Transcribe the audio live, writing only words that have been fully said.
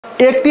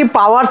একটি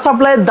পাওয়ার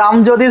সাপ্লাইয়ের দাম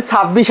যদি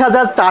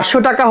 26,400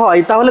 টাকা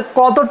হয় তাহলে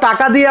কত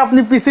টাকা দিয়ে আপনি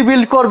পিসি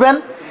বিল্ড করবেন?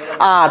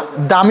 আর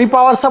দামি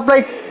পাওয়ার সাপ্লাই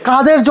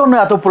কাদের জন্য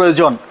এত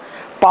প্রয়োজন?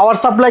 পাওয়ার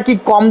সাপ্লাই কি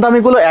কম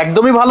দামিগুলো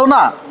একদমই ভালো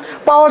না?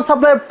 পাওয়ার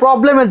সাপ্লাই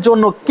প্রবলেমের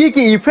জন্য কি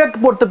কি ইফেক্ট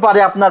পড়তে পারে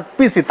আপনার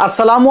পিসি?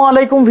 আসসালামু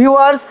আলাইকুম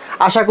ভিউয়ার্স,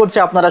 আশা করছি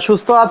আপনারা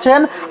সুস্থ আছেন।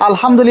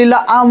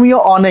 আলহামদুলিল্লাহ আমিও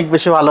অনেক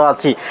বেশি ভালো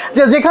আছি।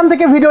 যেখান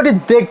থেকে ভিডিওটি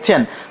দেখছেন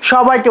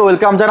সবাইকে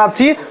ওয়েলকাম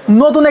জানাচ্ছি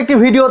নতুন একটি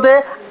ভিডিওতে।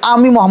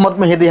 আমি মোহাম্মদ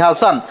মেহেদি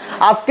হাসান।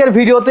 আজকের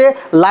ভিডিওতে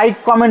লাইক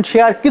কমেন্ট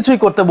শেয়ার কিছুই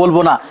করতে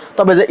বলবো না,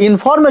 তবে যে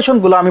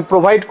ইনফরমেশনগুলো আমি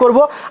প্রোভাইড করব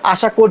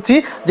আশা করছি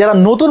যারা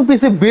নতুন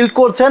পিসি বিল্ড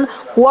করছেন,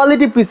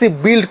 কোয়ালিটি পিসি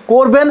বিল্ড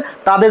করবেন,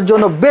 তাদের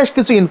জন্য বেশ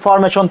কিছু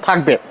ইনফরমেশন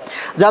থাকবে।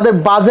 যাদের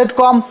বাজেট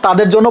কম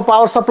তাদের জন্য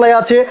পাওয়ার সাপ্লাই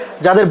আছে,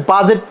 যাদের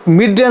বাজেট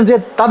মিড রেঞ্জে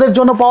তাদের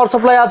জন্য পাওয়ার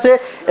সাপ্লাই আছে,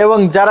 এবং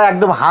যারা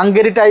একদম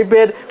হাঙ্গেরি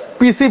টাইপের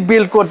পিসি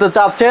বিল্ড করতে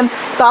চাচ্ছেন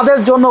তাদের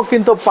জন্য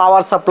কিন্তু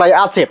পাওয়ার সাপ্লাই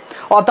আছে।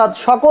 অর্থাৎ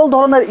সকল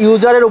ধরনের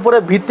ইউজারের উপরে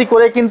ভিত্তি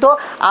করে কিন্তু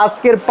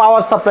আজকের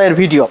পাওয়ার সাপ্লাইয়ের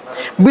ভিডিও।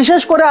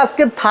 বিশেষ করে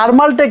আজকে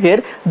থার্মালটেকের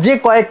যে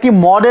কয়েকটি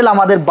মডেল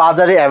আমাদের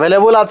বাজারে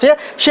অ্যাভেলেবল আছে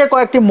সে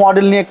কয়েকটি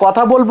মডেল নিয়ে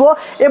কথা বলবো,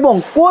 এবং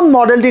কোন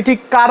মডেলটি ঠিক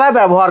কারা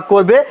ব্যবহার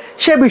করবে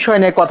সে বিষয়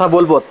নিয়ে কথা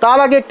বলবো। তার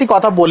আগে একটি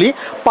কথা বলি,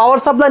 পাওয়ার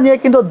সাপ্লাই নিয়ে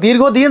কিন্তু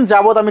দীর্ঘদিন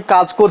যাবৎ আমি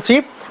কাজ করছি।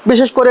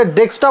 বিশেষ করে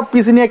ডেস্কটপ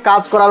পিসি নিয়ে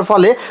কাজ করার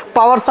ফলে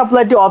পাওয়ার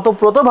সাপ্লাইটি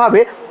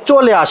অতপ্রতভাবে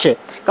চলে আসে।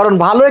 কারণ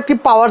ভালো একটি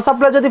পাওয়ার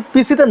সাপ্লাই যদি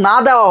পিসিতে না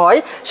দেওয়া হয়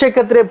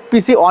সেক্ষেত্রে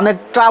পিসি অনেক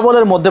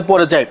ট্রাবলের মধ্যে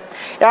পড়ে যায়।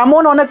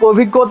 এমন অনেক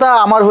অভিজ্ঞতা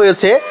আমার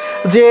হয়েছে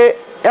যে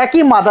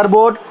একই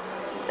মাদারবোর্ড,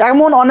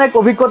 এমন অনেক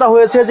অভিজ্ঞতা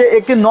হয়েছে যে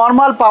একটি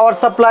নর্মাল পাওয়ার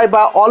সাপ্লাই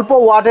বা অল্প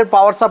ওয়াটের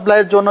পাওয়ার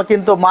সাপ্লাইয়ের জন্য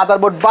কিন্তু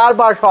মাদারবোর্ড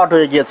বারবার শর্ট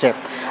হয়ে গিয়েছে।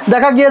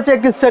 দেখা গিয়েছে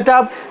একটি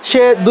সেটআপ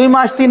সে 2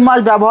 মাস 3 মাস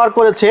ব্যবহার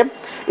করেছে,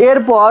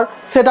 এরপর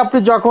সেটআপটি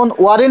যখন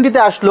ওয়ারেন্টিতে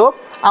আসলো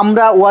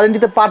আমরা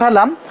ওয়ারেন্টিতে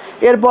পাঠালাম,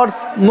 এরপর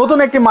নতুন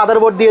একটি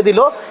মাদারবোর্ড দিয়ে দিল,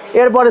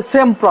 এরপরে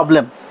সেম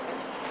প্রবলেম।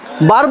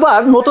 বারবার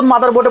নতুন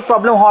মাদারবোর্ডে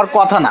প্রবলেম হওয়ার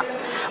কথা না,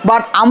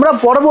 বাট আমরা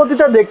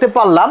পরবর্তীতে দেখতে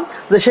পারলাম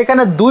যে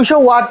সেখানে 200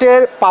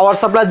 ওয়াটের পাওয়ার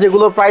সাপ্লাই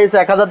যেগুলোর প্রাইস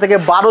 1000 থেকে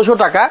 1200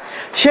 টাকা,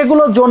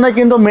 সেগুলোর জন্য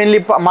কিন্তু মেনলি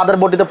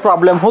মাদারবোর্ডটিতে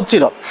প্রবলেম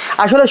হচ্ছিল।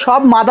 আসলে সব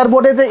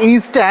মাদারবোর্ডে যে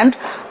ইনস্ট্যান্ট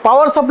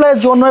পাওয়ার সাপ্লাইয়ের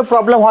জন্য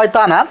প্রবলেম হয়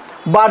তা না,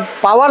 বাট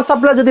পাওয়ার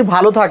সাপ্লাই যদি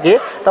ভালো থাকে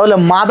তাহলে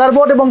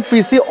মাদারবোর্ড এবং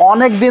পিসি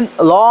অনেক দিন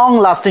লং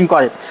লাস্টিং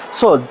করে।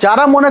 সো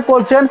যারা মনে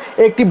করছেন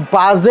একটি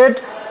বাজেট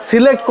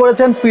সিলেক্ট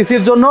করেছেন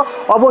পিসির জন্য,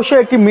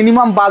 অবশ্যই একটি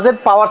মিনিমাম বাজেট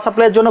পাওয়ার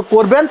সাপ্লাইয়ের জন্য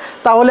করবেন,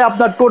 তাহলে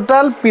আপনার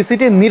টোটাল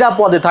পিসিটি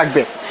নিরাপদে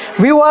থাকবে।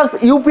 ভিউয়ার্স,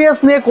 ইউপিএস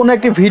নিয়ে কোনো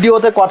একটি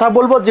ভিডিওতে কথা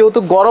বলবো, যেহেতু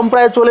গরম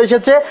প্রায় চলে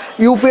এসেছে,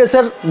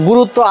 ইউপিএসের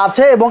গুরুত্ব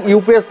আছে এবং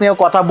ইউপিএস নিয়েও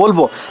কথা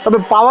বলবো। তবে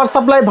পাওয়ার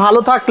সাপ্লাই ভালো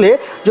থাকলে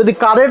যদি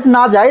কারেন্ট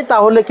না যায়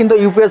তাহলে কিন্তু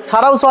ইউপিএস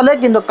ছাড়াও চলে,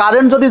 কিন্তু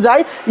কারেন্ট যদি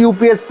যায়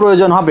ইউপিএস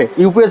প্রয়োজন হবে।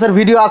 ইউপিএসের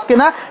ভিডিও আজকে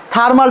না,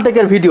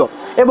 থার্মালটেকের ভিডিও,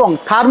 এবং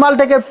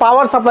থার্মালটেকের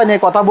পাওয়ার সাপ্লাই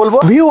নিয়ে কথা বলবো।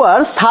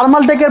 ভিউয়ার্স,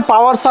 থার্মালটেকের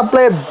পাওয়ার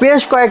সাপ্লাইয়ের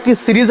বেশ কয়েকটি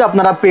সিরিজ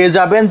আপনারা পেয়ে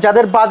যাবেন।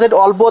 যাদের বাজেট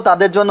অল্প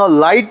তাদের জন্য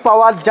লাইট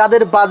পাওয়ার,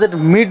 যাদের বাজেট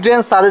মিড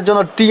রেঞ্জ তাদের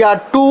জন্য টিআর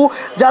 2,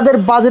 যাদের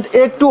বাজেট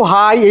একটু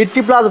high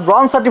 80+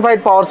 bronze certified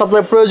power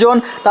supply প্রয়োজন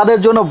তাদের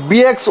জন্য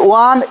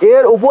BX1,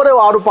 এর উপরেও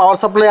আরও পাওয়ার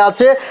সাপ্লাই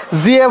আছে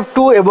GF2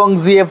 এবং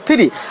GF3।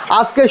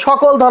 আজকে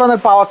সকল ধরনের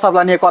পাওয়ার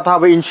সাপ্লাই নিয়ে কথা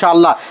হবে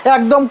ইনশাল্লাহ।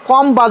 একদম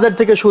কম বাজেট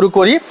থেকে শুরু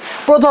করি।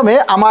 প্রথমে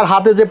আমার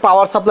হাতে যে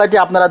পাওয়ার সাপ্লাইটি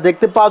আপনারা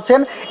দেখতে পাচ্ছেন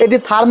এটি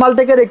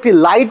থার্মালটেকের একটি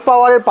লাইট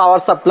পাওয়ারের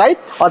পাওয়ার সাপ্লাই,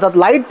 অর্থাৎ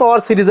লাইট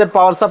পাওয়ার সিরিজের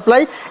পাওয়ার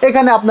সাপ্লাই।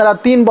 এখানে আপনারা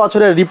 3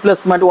 বছরের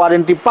রিপ্লেসমেন্ট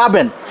ওয়ারেন্টি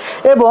পাবেন।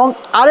 এবং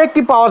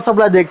আরেকটি পাওয়ার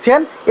সাপ্লাই দেখছেন,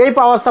 এই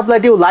পাওয়ার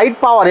সাপ্লাইটিও লাইট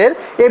পাওয়ারের।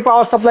 এই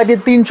পাওয়ার সাপ্লাইটি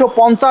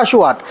 350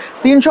 ওয়াট।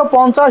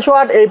 350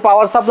 ওয়াট এই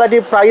পাওয়ার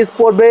সাপ্লাইটির প্রাইস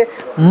পড়বে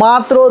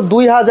মাত্র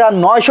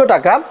 2900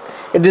 টাকা।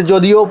 এটি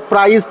যদিও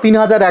প্রাইস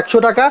 3100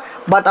 টাকা,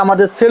 বাট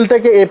আমাদের সেল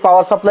থেকে এই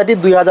পাওয়ার সাপ্লাইটি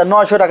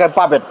 2900 টাকায়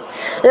পাবেন।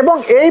 এবং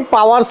এই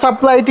পাওয়ার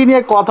সাপ্লাইটি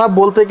নিয়ে কথা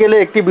বলতে গেলে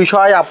একটি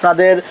বিষয়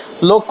আপনাদের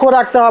লক্ষ্য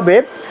রাখতে হবে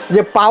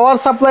যে পাওয়ার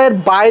সাপ্লাইয়ের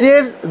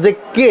বাইরের যে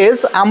কেস,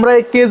 আমরা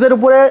এই কেসের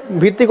উপরে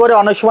ভিত্তি করে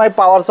অনেক সময়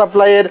পাওয়ার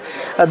সাপ্লাইয়ের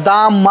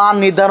দাম মান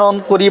নির্ধারণ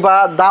করি বা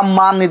দাম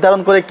মান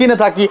নির্ধারণ করে কিনে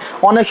থাকি।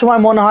 অনেক সময়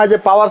মনে হয় যে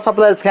পাওয়ার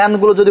সাপ্লাইয়ের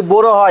ফ্যানগুলো যদি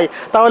বড় হয়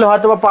তাহলে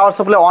হয়তো বা পাওয়ার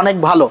সাপ্লাই অনেক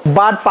ভালো,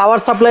 বাট পাওয়ার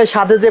সাপ্লাইয়ের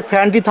সাথে যে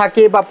ফ্যানটি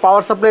থাকে বা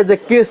পাওয়ার সাপ্লাইয়ের যে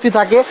কেসটি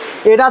থাকে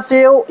এটা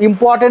চেয়েও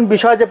ইম্পর্টেন্ট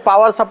বিষয় যে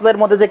পাওয়ার সাপ্লাইয়ের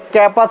মধ্যে যে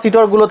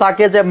ক্যাপাসিটরগুলো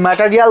থাকে, যে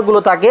ম্যাটেরিয়ালগুলো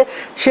থাকে,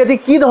 সেটি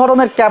কি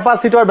ধরনের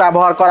ক্যাপাসিটর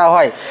ব্যবহার করা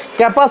হয়।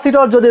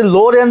 ক্যাপাসিটর যদি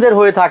লো রেঞ্জের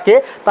হয়ে থাকে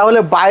তাহলে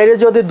বাইরে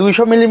যদি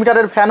 200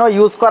 মিলিমিটারের ফ্যানও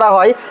ইউজ করা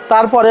হয়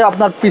তারপরে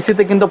আপনার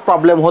পিসিতে কিন্তু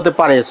প্রবলেম হতে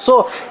পারে। সো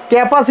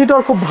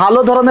ক্যাপাসিটর খুব ভালো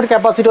ধরনের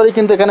ক্যাপাসিটরই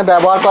কিন্তু এখানে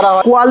ব্যবহার করা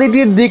হয়।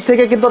 কোয়ালিটির দিক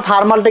থেকে কিন্তু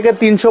থার্মালটেকের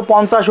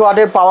 350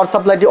 ওয়াটের পাওয়ার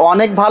সাপ্লাইটি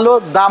অনেক ভালো,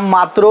 দাম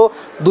মাত্র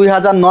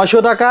 2900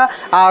 টাকা।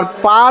 আর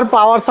পার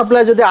পাওয়ার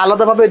সাপ্লাই যদি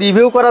আলাদাভাবে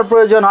রিভিউ করার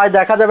প্রয়োজন হয়,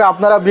 দেখা যাবে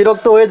আপনারা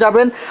বিরক্ত হয়ে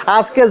যাবেন।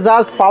 আজকে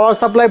জাস্ট পাওয়ার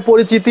সাপ্লাই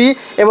পরিচিতি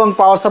এবং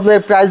পাওয়ার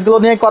সাপ্লাইয়ের প্রাইসগুলো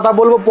নিয়ে কথা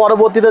বলবো।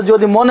 পরবর্তীতে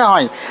যদি মনে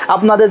হয়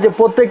আপনাদের যে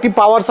প্রত্যেকটি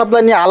পাওয়ার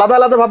সাপ্লাই নিয়ে আলাদা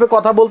আলাদাভাবে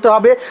কথা বলতে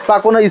হবে বা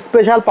কোনো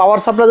স্পেশাল পাওয়ার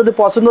সাপ্লাই যদি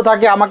পছন্দ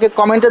থাকে আমাকে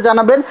কমেন্টে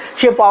জানাবেন,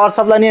 সে পাওয়ার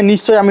সাপ্লাই নিয়ে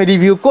নিশ্চয়ই আমি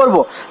রিভিউ করব।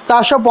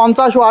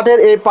 450 ওয়াটের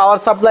এই পাওয়ার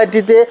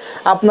সাপ্লাইটিতে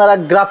আপনারা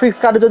গ্রাফিক্স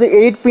কার্ডে যদি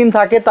 8 পিন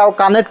থাকে তাও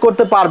কানেক্ট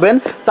করতে পারবেন।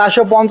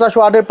 450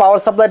 ওয়াটের পাওয়ার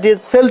সাপ্লাইটির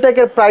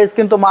সেলটেকের প্রাইস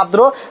কিন্তু মাত্র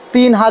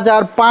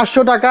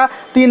 3500 টাকা।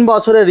 3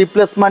 বছরের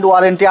রিপ্লেসমেন্ট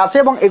ওয়ারেন্টি আছে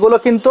এবং এগুলো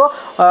কিন্তু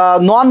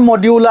নন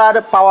মডিউলার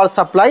পাওয়ার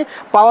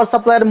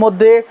সাপ্লাইয়ের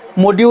মধ্যে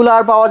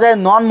মডিউলার পাওয়া যায়,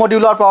 নন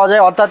মডিউলার পাওয়া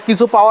যায়। অর্থাৎ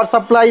কিছু পাওয়ার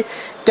সাপ্লাই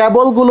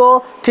কেবলগুলো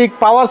ঠিক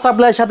পাওয়ার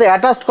সাপ্লাইয়ের সাথে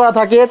অ্যাটাচড করা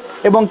থাকে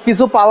এবং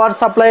কিছু পাওয়ার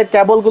সাপ্লাইয়ের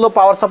কেবলগুলো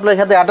পাওয়ার সাপ্লাইয়ের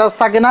সাথে অ্যাটাচ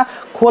থাকে না,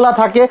 খোলা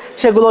থাকে,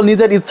 সেগুলো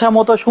নিজের ইচ্ছা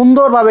মতো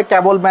সুন্দরভাবে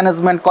কেবল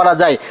ম্যানেজমেন্ট করা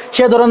যায়।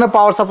 সে ধরনের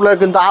পাওয়ার সাপ্লাই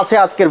কিন্তু আছে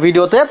আজকের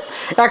ভিডিওতে।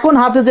 এখন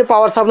হাতে যে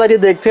পাওয়ার সাপ্লাইটি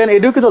দেখছেন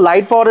এটিও কিন্তু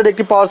লাইট পাওয়ারের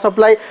একটি পাওয়ার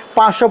সাপ্লাই,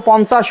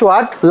 550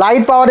 ওয়াট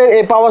লাইট পাওয়ারের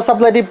এই পাওয়ার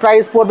সাপ্লাইটির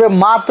প্রাইস পড়বে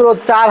মাত্র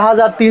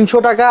 4300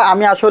 টাকা।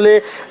 আমি আসলে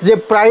যে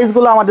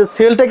প্রাইসগুলো আমাদের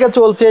সেল থেকে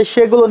চলছে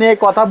সেগুলো নিয়ে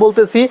কথা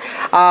বলতেছি।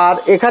 আর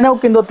এখানেও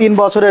কিন্তু 3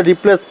 বছরের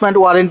রিপ্লেসমেন্ট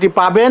ওয়ারেন্টি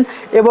পাবেন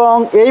এবং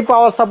এই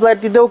পাওয়ার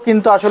সাপ্লাইটিতেও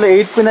কিন্তু আসলে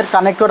 8 পিনের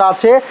কানেক্টর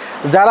আছে।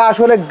 যারা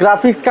আসলে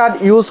গ্রাফিক্স কার্ড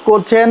ইউজ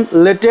করছেন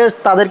লেটেস্ট,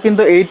 তাদের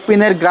কিন্তু 8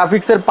 পিনের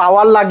গ্রাফিক্সের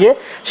পাওয়ার লাগে।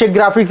 সেই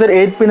গ্রাফিক্সের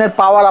 8 পিনের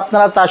পাওয়ার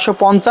আপনারা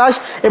 450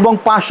 এবং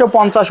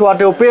 550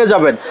 ওয়াটেও পেয়ে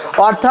যাবেন।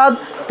 অর্থাৎ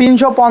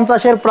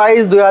 350-এর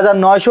প্রাইস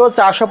 2900,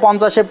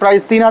 450-এর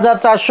প্রাইস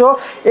 3400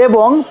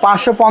 এবং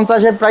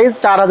 550-এর প্রাইস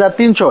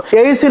 4300।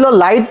 এই ছিল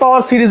লাইট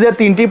পাওয়ার সিরিজের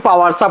 3টি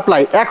পাওয়ার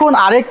সাপ্লাই। এখন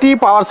আরেকটি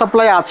পাওয়ার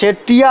সাপ্লাই আছে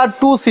টিয়ার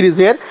 2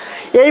 সিরিজের।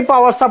 এই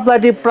পাওয়ার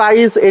সাপ্লাইটির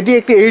প্রাইস, এটি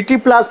একটি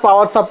 80+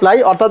 পাওয়ার সাপ্লাই,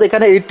 অর্থাৎ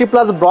এখানে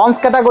 80+ ব্রঞ্জ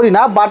ক্যাটাগরি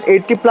না বাট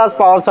 80+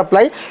 পাওয়ার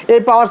সাপ্লাই।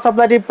 এই পাওয়ার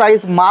সাপ্লাইটির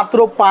প্রাইস মাত্র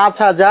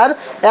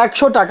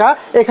 5100 টাকা।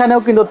 এখানেও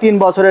কিন্তু 3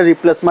 বছরের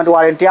রিপ্লেসমেন্ট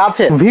ওয়ারেন্টি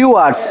আছে।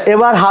 ভিউয়ার্স,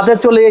 এবার হাতে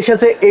চলে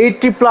এসেছে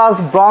 80+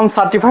 ব্রঞ্জ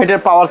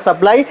সার্টিফাইডের পাওয়ার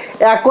সাপ্লাই,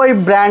 একই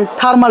ব্র্যান্ড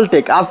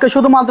থার্মালটেক। আজকে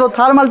শুধুমাত্র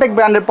থার্মালটেক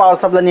ব্র্যান্ডের পাওয়ার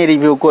সাপ্লাই নিয়ে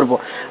রিভিউ করব।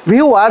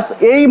 ভিউয়ার্স,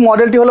 এই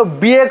মডেলটি হলো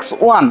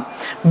BX1।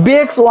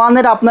 BX1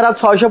 এর আপনারা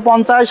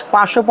 650,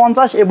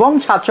 550 এবং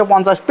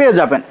 750 পেয়ে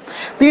যাবেন।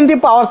 3টি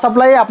পাওয়ার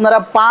সাপ্লাই আপনারা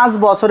 5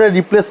 বছরের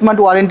রিপ্লেসমেন্ট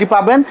ওয়ারেন্টি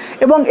পাবেন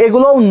এবং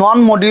এগুলোও নন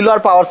মডিউলার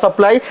পাওয়ার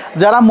সাপ্লাই।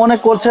 যারা মনে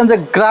করছেন যে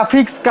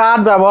গ্রাফিক্স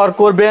কার্ড ব্যবহার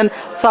করবেন,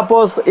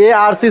 সাপোজ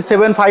ARC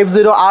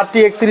 750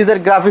 RTX সিরিজের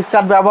গ্রাফিক্স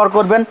কার্ড ব্যবহার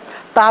করবেন,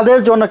 তাদের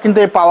জন্য কিন্তু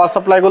এই পাওয়ার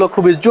সাপ্লাইগুলো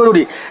খুবই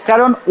জরুরি।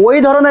 কারণ ওই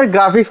ধরনের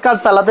গ্রাফিক্স কার্ড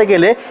চালাতে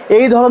গেলে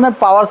এই ধরনের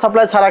পাওয়ার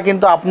সাপ্লাই ছাড়া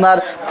কিন্তু আপনার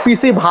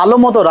পিসি ভালো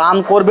মতো রান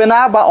করবে না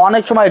বা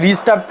অনেক সময়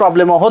রিস্টার্ট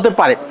প্রবলেমও হতে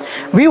পারে।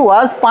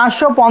 ভিউয়ার্স,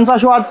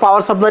 550 ওয়াট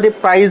পাওয়ার সাপ্লাইটির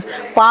প্রাইস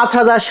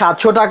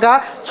 5700 টাকা,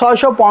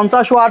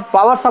 650 ওয়াট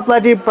পাওয়ার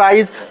সাপ্লাইটির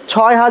প্রাইস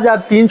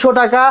 6300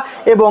 টাকা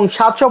এবং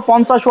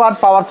 750 ওয়াট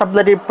পাওয়ার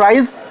সাপ্লাইটির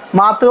প্রাইস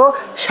মাত্র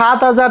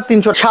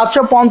 7300।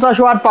 750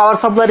 ওয়াট পাওয়ার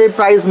সাপ্লাইয়ের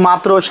প্রাইস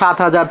মাত্র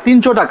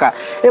 7300 টাকা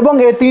এবং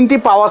এই 3টি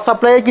পাওয়ার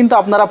সাপ্লাই কিন্তু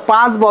আপনারা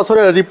 5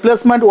 বছরের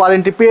রিপ্লেসমেন্ট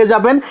ওয়ারেন্টি পেয়ে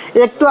যাবেন।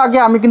 একটু আগে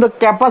আমি কিন্তু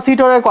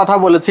ক্যাপাসিটরের কথা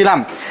বলেছিলাম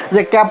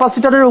যে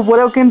ক্যাপাসিটরের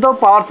উপরেও কিন্তু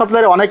পাওয়ার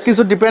সাপ্লাইয়ের অনেক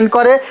কিছু ডিপেন্ড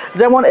করে।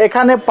 যেমন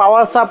এখানে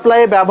পাওয়ার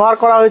সাপ্লাই ব্যবহার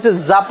করা হয়েছে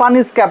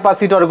জাপানিজ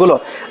ক্যাপাসিটরগুলো।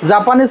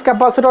 জাপানিজ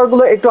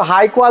ক্যাপাসিটরগুলো একটু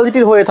হাই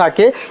কোয়ালিটির হয়ে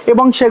থাকে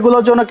এবং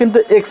সেগুলোর জন্য কিন্তু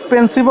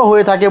এক্সপেন্সিভও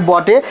হয়ে থাকে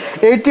বটে।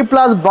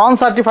 80+ ব্রঞ্জ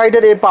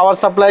সার্টিফাইডের এই পাওয়ার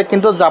সাপ্লাই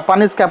কিন্তু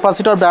জাপানিজ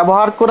ক্যাপাসিটর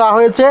ব্যবহার করা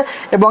হয়েছে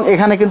এবং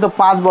এখানে কিন্তু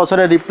 5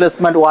 বছরের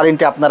রিপ্লেসমেন্ট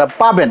ওয়ারেন্টি আপনারা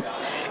পাবেন।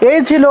 এই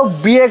ছিল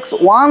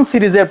BX1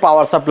 সিরিজের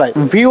পাওয়ার সাপ্লাই।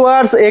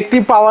 ভিউয়ার্স, একটি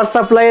পাওয়ার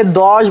সাপ্লাইয়ে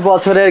 10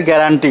 বছরের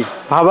গ্যারান্টি।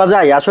 ভাবা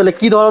যায় আসলে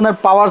কি ধরনের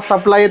পাওয়ার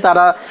সাপ্লাই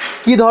তারা,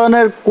 কি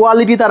ধরনের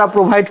কোয়ালিটি তারা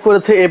প্রোভাইড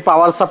করেছে এই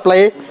পাওয়ার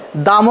সাপ্লাইয়ে।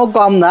 দামও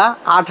কম না,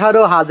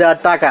 18,000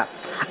 টাকা।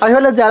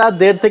 আসলে যারা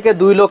 1.5 থেকে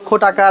 2 লক্ষ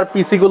টাকার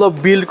পিসিগুলো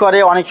বিল্ড করে,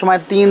 অনেক সময়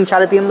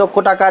 3-3.5 লক্ষ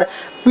টাকার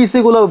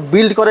পিসিগুলো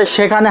বিল্ড করে,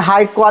 সেখানে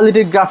হাই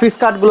কোয়ালিটির গ্রাফিক্স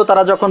কার্ডগুলো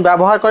তারা যখন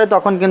ব্যবহার করে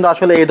তখন কিন্তু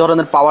আসলে এই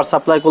ধরনের পাওয়ার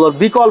সাপ্লাইগুলোর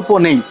বিকল্প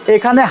নেই।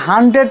 এখানে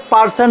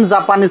 100%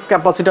 জাপানিজ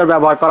ক্যাপাসিটর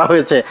ব্যবহার করা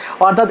হয়েছে।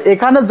 অর্থাৎ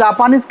এখানে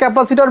জাপানিজ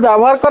ক্যাপাসিটর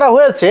ব্যবহার করা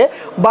হয়েছে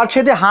বাট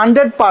সেটি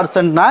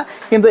 100% না,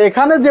 কিন্তু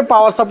এখানে যে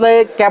পাওয়ার সাপ্লাই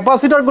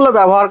ক্যাপাসিটরগুলো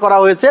ব্যবহার করা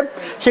হয়েছে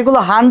সেগুলো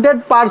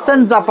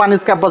 100%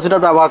 জাপানিজ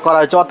ক্যাপাসিটর ব্যবহার করা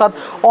হয়েছে। অর্থাৎ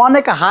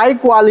অনেক হাই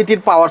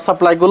কোয়ালিটির পাওয়ার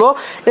সাপ্লাইগুলো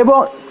এবং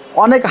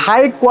অনেক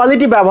হাই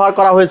কোয়ালিটি ব্যবহার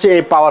করা হয়েছে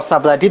এই পাওয়ার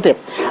সাপ্লাইটিতে।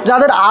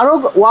 যাদের আরও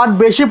ওয়াট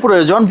বেশি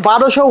প্রয়োজন,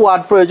 1200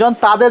 ওয়াট প্রয়োজন,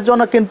 তাদের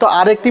জন্য কিন্তু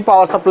আরেকটি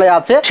পাওয়ার সাপ্লাই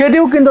আছে।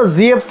 সেটিও কিন্তু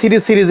GF3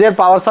 সিরিজের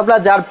পাওয়ার সাপ্লাই,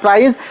 যার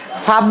প্রাইস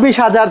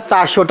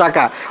 26,400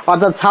 টাকা।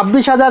 অর্থাৎ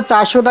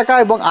 26,400 টাকা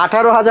এবং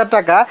 18,000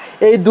 টাকা,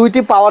 এই দুইটি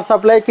পাওয়ার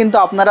সাপ্লাই কিন্তু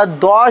আপনারা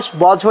 10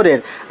 বছরের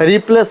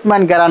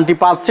রিপ্লেসমেন্ট গ্যারান্টি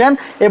পাচ্ছেন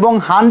এবং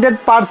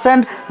 100%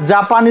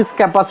 জাপানিজ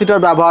ক্যাপাসিটর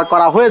ব্যবহার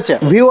করা হয়েছে।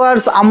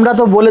 ভিউয়ার্স, আমরা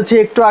তো বলেছি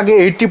একটু আগে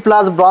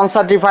 80+ ব্রঞ্জ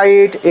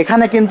সার্টিফাইড,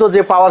 এখানে কিন্তু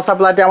যে পাওয়ার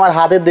সাপ্লাইটি আমার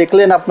হাতে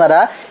দেখলেন আপনারা,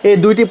 এই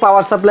দুইটি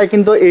পাওয়ার সাপ্লাই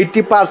কিন্তু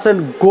 80%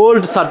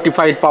 gold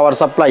certified power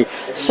supply.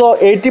 So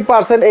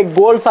 80% এই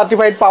গোল্ড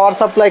সার্টিফাইড পাওয়ার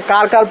সাপ্লাই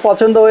কার কার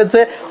পছন্দ হয়েছে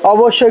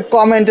অবশ্যই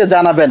কমেন্টে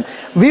জানাবেন।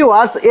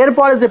 ভিউয়ার্স,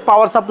 এরপরে যে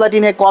পাওয়ার সাপ্লাইটি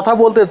নিয়ে কথা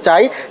বলতে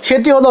চাই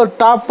সেটি হলো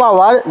টপ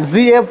পাওয়ার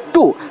ZF2,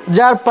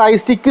 যার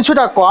প্রাইসটি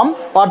কিছুটা কম,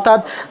 অর্থাৎ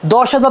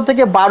 10,000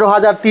 থেকে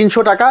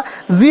 12,300 টাকা।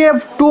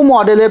 ZF2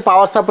 মডেলের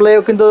পাওয়ার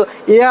সাপ্লাইও কিন্তু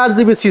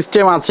ARGB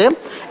সিস্টেম আছে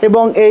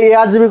এবং এই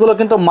ARGBগুলো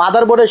কিন্তু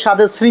মাদারবোর্ডের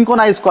সাথে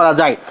সিঙ্ক্রোনাইজ করা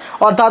যায়,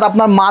 অর্থাৎ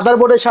আপনার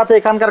মাদারবোর্ডের সাথে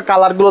এখানকার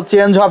কালারগুলো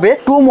চেঞ্জ হবে।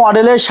 2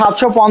 মডেলের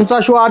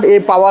 750 ওয়াট এই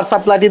পাওয়ার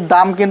সাপ্লাইটির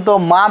দাম কিন্তু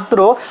মাত্র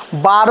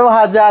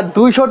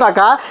 12,200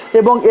 টাকা।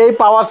 এবং এই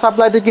পাওয়ার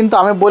সাপ্লাইটি কিন্তু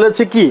আমি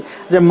বলেছি কি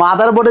যে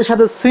মাদারবোর্ডের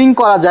সাথে সিঙ্ক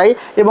করা যায়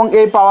এবং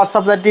এই পাওয়ার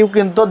সাপ্লাইটিও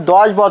কিন্তু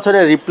 10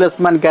 বছরের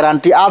রিপ্লেসমেন্ট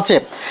গ্যারান্টি আছে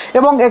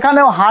এবং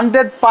এখানেও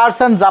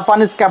 100%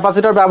 জাপানিজ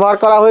ক্যাপাসিটর ব্যবহার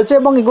করা হয়েছে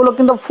এবং এগুলো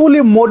কিন্তু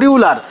ফুলি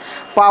মডিউলার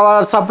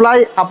পাওয়ার সাপ্লাই।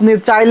 আপনি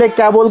চাইলে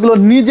কেবলগুলো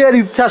নিজের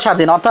ইচ্ছা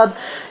স্বাধীন, অর্থাৎ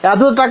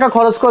এত টাকা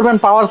খরচ করবেন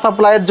পাওয়ার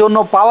সাপ্লাইয়ের জন্য,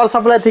 পাওয়ার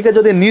সাপ্লাই থেকে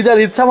যদি নিজের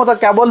ইচ্ছা মতো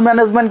কেবল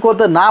ম্যানেজমেন্ট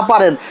করতে না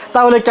পারেন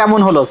তাহলে কেমন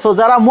হলো। সো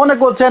যারা মনে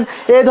করছেন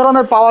এই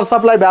ধরনের পাওয়ার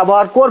সাপ্লাই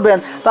ব্যবহার করবেন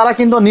তারা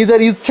কিন্তু নিজের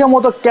ইচ্ছে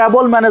মতো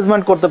কেবল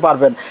ম্যানেজমেন্ট করতে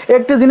পারবেন।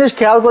 একটি জিনিস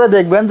খেয়াল করে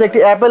দেখবেন যে একটি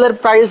অ্যাপেলের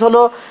প্রাইস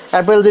হলো,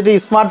 অ্যাপেল যেটি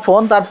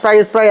স্মার্টফোন তার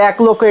প্রাইস প্রায়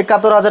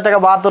 1,71,000 টাকা,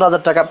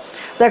 72,000 টাকা।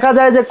 দেখা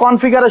যায় যে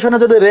কনফিগারেশনে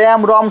যদি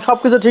র্যাম রম সব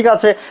কিছু ঠিক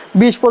আছে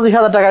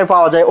 20-25,000 টাকায়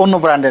পাওয়া যায় অন্য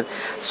ব্র্যান্ডের।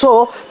 সো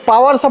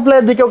পাওয়ার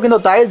সাপ্লাইয়ের দিকেও কিন্তু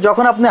তাই,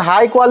 যখন আপনি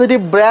হাই কোয়ালিটি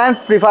ব্র্যান্ড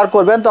প্রিফার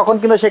করবেন তখন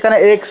কিন্তু সেখানে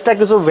এক্সট্রা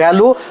কিছু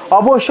ভ্যালু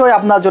অবশ্যই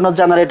আপনার জন্য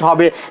জেনারেট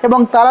হবে এবং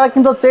তারা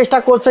কিন্তু চেষ্টা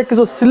করছে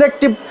কিছু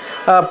সিলেক্টিভ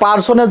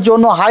পার্সনের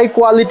জন্য হাই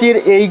কোয়ালিটির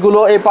এই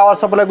পাওয়ার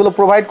সাপ্লাইগুলো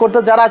প্রোভাইড করতে,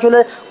 যারা আসলে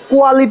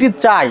কোয়ালিটি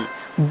চায়।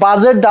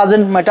 Budget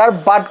doesn't matter,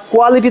 but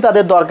quality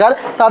তাদের দরকার,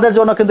 তাদের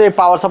জন্য কিন্তু এই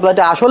পাওয়ার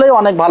সাপ্লাইটা আসলেই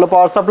অনেক ভালো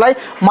পাওয়ার সাপ্লাই।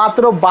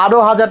 মাত্র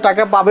 12,000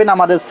 টাকা পাবেন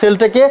আমাদের সেল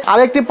থেকে।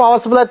 আরেকটি পাওয়ার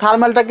সাপ্লাই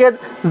থার্মালটেকের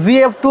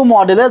ZF2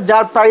 মডেলের,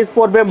 যার প্রাইস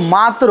পড়বে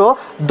মাত্র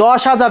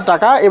 10,000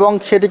 টাকা এবং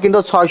সেটি কিন্তু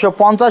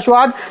 650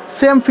 ওয়াট।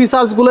 সেম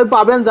ফিচার্সগুলোই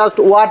পাবেন, জাস্ট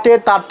ওয়াটের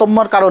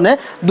তারতম্যের কারণে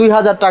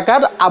 2,000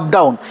 টাকার আপ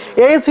ডাউন।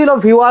 এই ছিল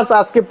ভিউয়ার্স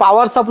আজকে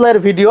পাওয়ার সাপ্লাইয়ের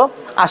ভিডিও।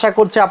 আশা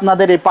করছি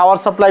আপনাদের এই পাওয়ার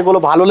সাপ্লাইগুলো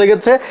ভালো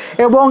লেগেছে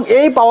এবং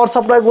এই পাওয়ার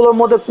সাপ্লাইগুলোর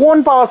মধ্যে কোন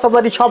পাওয়ার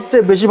সাপ্লাইটি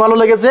সবচেয়ে বেশি ভালো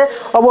লেগেছে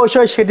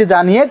অবশ্যই সেটি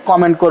জানিয়ে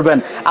কমেন্ট করবেন।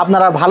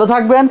 আপনারা ভালো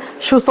থাকবেন,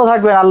 সুস্থ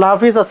থাকবেন। আল্লাহ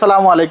হাফিজ,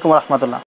 আসসালামু আলাইকুম রহমতুল্লাহ।